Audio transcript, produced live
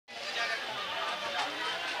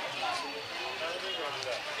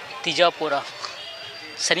तीजा पोरा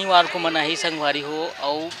शनिवार को मनाही संगवारी हो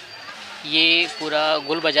और ये पूरा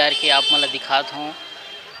गोल बाजार के आप मला दिखात हों।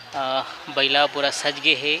 बैला पूरा सज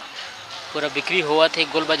गे है, पूरा बिक्री हुआ थे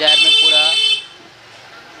गोल बाजार में। पूरा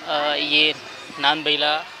ये नान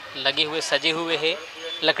बैला लगे हुए सजे हुए है,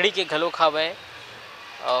 लकड़ी के घलो खावे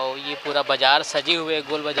और ये पूरा बाजार सजे हुए है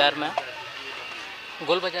गोल बाजार में।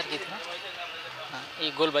 गोल बाजार की था हाँ,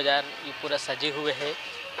 ये गोल बाजार ये पूरा सजे हुए है।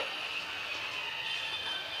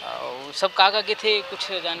 और सब काका के थे,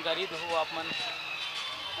 कुछ जानकारी दो आप मन।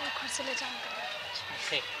 खुद से ले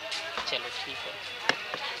जानकारी। चलो ठीक है।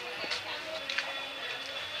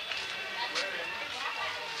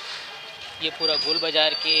 ये पूरा गोल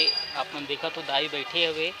बाजार के आप मन देखा तो दाई बैठे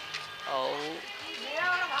हुए और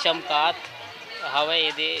चमकात हवा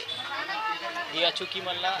ये दे दिया चुकी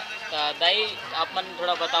मन ला। दाई आप मन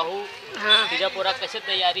थोड़ा बताओ। हाँ। तीजा पोरा कैसे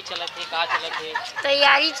तैयारी चलत है, का चलत है?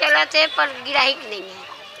 तैयारी चलत है पर गिराहिक नहीं है।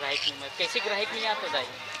 ग्राहक नहीं है, कैसे ग्राहक नहीं आता दाई? का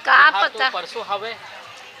त्योहार पता तो परसों हवे।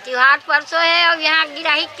 त्योहार परसों है और यहाँ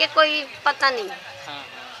गिराहिक के कोई पता नहीं। हाँ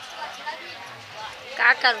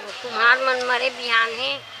का करो, तुम्हार मन मरे बिहान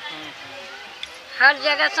है। हर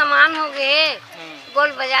जगह सामान हो गए,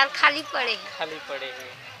 गोल बाजार खाली पड़े हैं।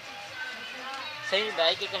 सही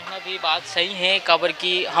दाई के कहना भी बात सही है, काबर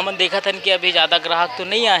की हमन देखा था कि अभी ज़्यादा ग्राहक तो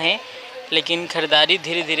नहीं आए हैं, लेकिन खरीदारी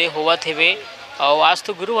धीरे धीरे हुआ थे। और आज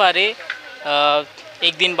तो गुरुवार है,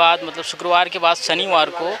 एक दिन बाद मतलब शुक्रवार के बाद शनिवार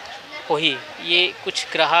को हो ही ये कुछ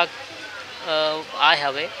ग्राहक आए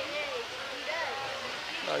हवे।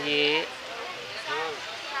 और ये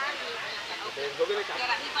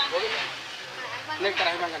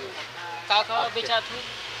का बेचा थे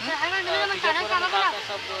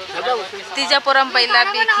तीजा पोरा में बैला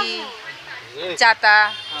बेखी जाता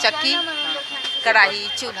चक्की कढ़ाई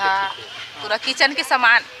चूल्हा पूरा किचन के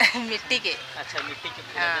सामान मिट्टी के। अच्छा मिट्टी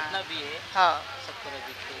के हाँ। जितना भी है हाँ सब पूरा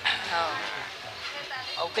बिकते। हाँ।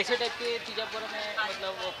 और कैसे टाइप के तीजा पोरा में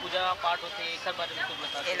मतलब पूजा पाठ होते हैं, सब बारे में कुछ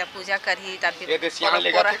बता दो। एला पूजा करही ताकि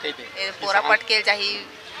पोरा पटके जाही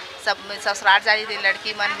सब ससुराल जाही दे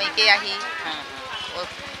लड़की मन में के आही और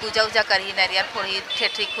पूजा उजा करही नारियल फोड़ी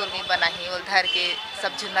ठेठरी खुरमी बनाही और धर के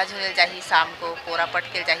सब झूला झूले जाही। शाम को पोरा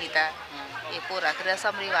पटके जाही ता ये पोरा के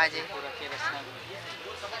रस्म रिवाज है।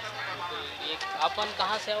 अपन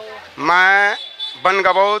कहाँ से हो? मैं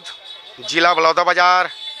बनगबौद जिला बलौदा बाजार।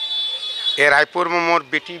 ये रायपुर में मोर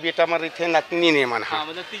बेटी बेटा मन रही नतनी ने मन। हाँ,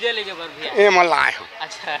 मतलब तीजा लेके बर भी ए मन लाए हो।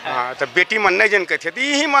 अच्छा हाँ तो बेटी मन नहीं जन कहते थे,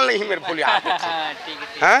 यही मन नहीं मेरे बोलिया।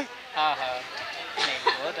 ठीक है। हाँ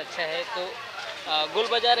बहुत अच्छा है। तो गोल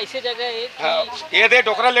बाजार ऐसे जगह है कि ये दे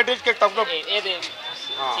डोकरा लेडीज के तब ये दे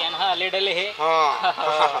हाँ ले डले है। हाँ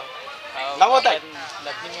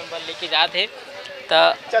लखनी मेंबर लेके जाते।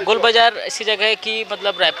 तो गोल बाजार ऐसी जगह है कि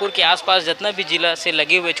मतलब रायपुर के आसपास जितना भी जिला से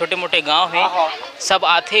लगे हुए छोटे मोटे गांव हैं सब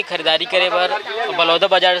आते खरीदारी करे बर। बलौदा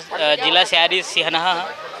बाजार जिला से आ रही सिहना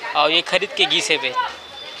और ये खरीद के गी से बे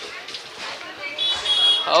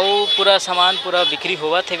और पूरा सामान पूरा बिक्री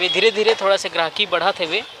हुआ थे। धीरे धीरे थोड़ा सा ग्राहकी बढ़ा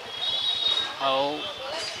थे।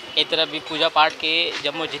 और एक तरह भी पूजा पाठ के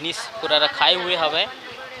जम्मो जिनिस पूरा रखाए हुए हवे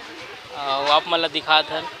और आप मला दिखा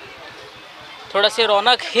था थोड़ा से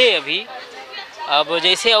रौनक है अभी। अब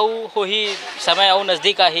जैसे और हो ही समय और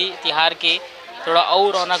नज़दीक आई तिहार के थोड़ा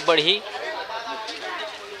और रौनक बढ़ी।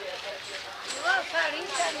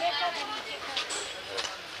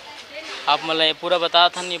 आप मला ये पूरा बता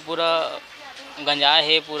था ये पूरा गंजाए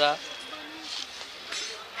है पूरा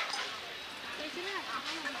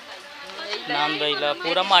नान बैला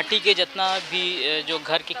पूरा माटी के जितना भी जो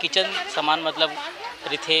घर के किचन सामान मतलब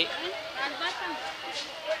रिथे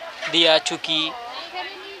दिया चुकी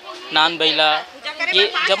नान बैला ये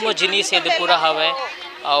जम्मो जिनिस है पूरा हवे।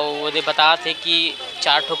 और वो बता थे कि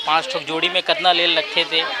 4 ठोक 5 ठोक जोड़ी में कितना ले लगते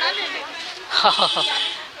थे।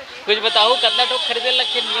 कुछ बताओ कितना ठोक खरीदे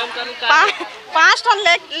लगते नियम कानून का? 5 ठन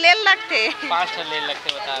ले लगते 5 ठन ले लगते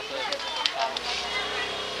बता।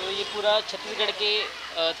 तो ये पूरा छत्तीसगढ़ के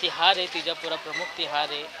तिहार है, तीजा पूरा प्रमुख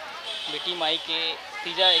तिहार है। बेटी माई के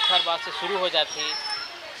तीजा एक हर बात से शुरू हो जाते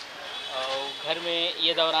और घर में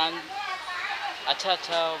ये दौरान अच्छा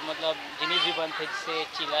मतलब जिनिस भी बनते जैसे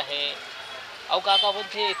चीला है और का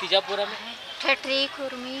बनते तीजा पूरा में ठेठरी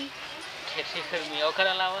खुरमी और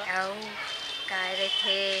अलावा का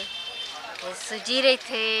रहते सूजी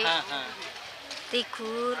रहते। हाँ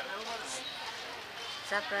तिखुर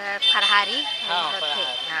सब फरहारी। हाँ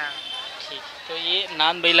ठीक। तो ये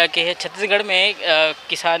नान बैला के है। छत्तीसगढ़ में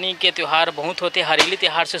किसानी के त्यौहार बहुत होते, हरेली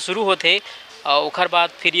त्यौहार से शुरू होते और उखर बाद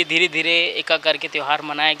फिर ये धीरे धीरे एक करके त्यौहार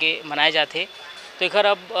मनाए जाते। तो एक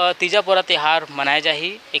अब तीजा पोरा त्यौहार मनाया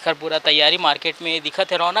जाही। एक पूरा तैयारी मार्केट में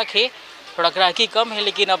दिखत है, रौनक है, थोड़ा ग्राहकी कम है,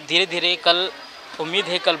 लेकिन अब धीरे धीरे कल उम्मीद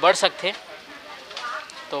है कल बढ़ सकते।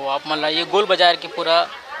 तो आप मन ला ये गोल बाजार के पूरा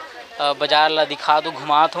बाजार ला दिखा दो,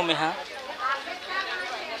 घुमात हूँ मैं हाँ।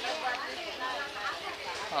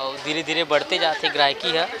 और धीरे धीरे बढ़ते जाते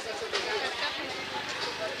ग्राहकी है।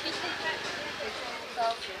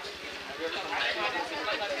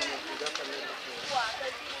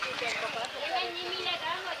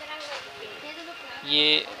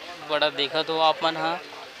 ये बड़ा देखा तो आप मन हाँ।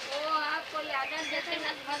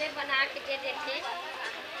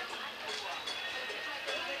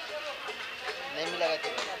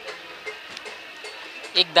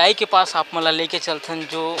 एक दाई के पास आप मला लेके चलथन,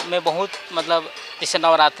 जो मैं बहुत मतलब जैसे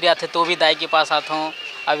नवरात्रि आते तो भी दाई के पास आता हूँ।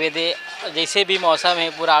 अब यदि जैसे भी मौसम है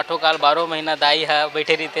पूरा 8 काल 12 महीना दाई है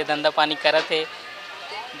बैठे रहते, धंधा पानी करते।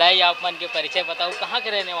 दाई आप मन के परिचय बताओ, कहाँ के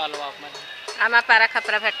रहने वाले हो आप मन? आमा पारा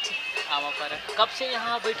खपरा भट्टी। आमा पारा। कब से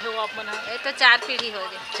यहाँ बैठे हो आप मन? ये तो 4 पीढ़ी हो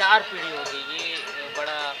गई। 4 पीढ़ी हो गई। ये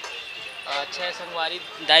बड़ा अच्छा है संगवारी।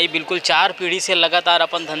 दाई बिल्कुल 4 पीढ़ी से लगातार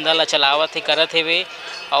अपन धंधा ला चलावत है, करत है वे।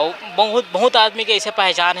 और बहुत आदमी के ऐसे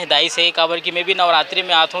पहचान है दाई से, काबर कि मैं भी नवरात्रि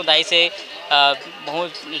में आता हूँ दाई से।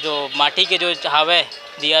 बहुत जो माटी के जो हावे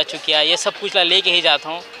दिया चुकिया ये सब कुछ ला लेके ही जाता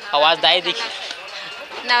हूँ। आवाज़ दाई दिखी।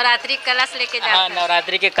 नवरात्रि कलश लेके जाते। हाँ,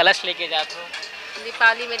 नवरात्रि के कलश लेके जाता हूँ।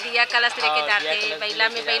 दीपावली में दिया कलश लेके जाते, बैला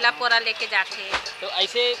में बैला पोरा लेके जाते। तो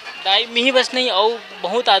ऐसे दाई में ही बस नहीं, और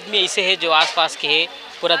बहुत आदमी ऐसे है जो आसपास के है,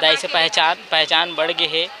 पूरा दाई से पहचान बढ़ गए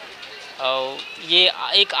है। और ये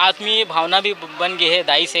एक आत्मीय भावना भी बन गई है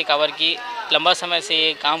दाई से, काबर की लंबा समय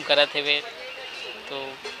से काम करत है वे। तो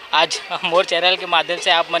आज मोर चैनल के माध्यम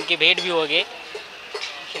से आप मन की भेंट भी हो गए।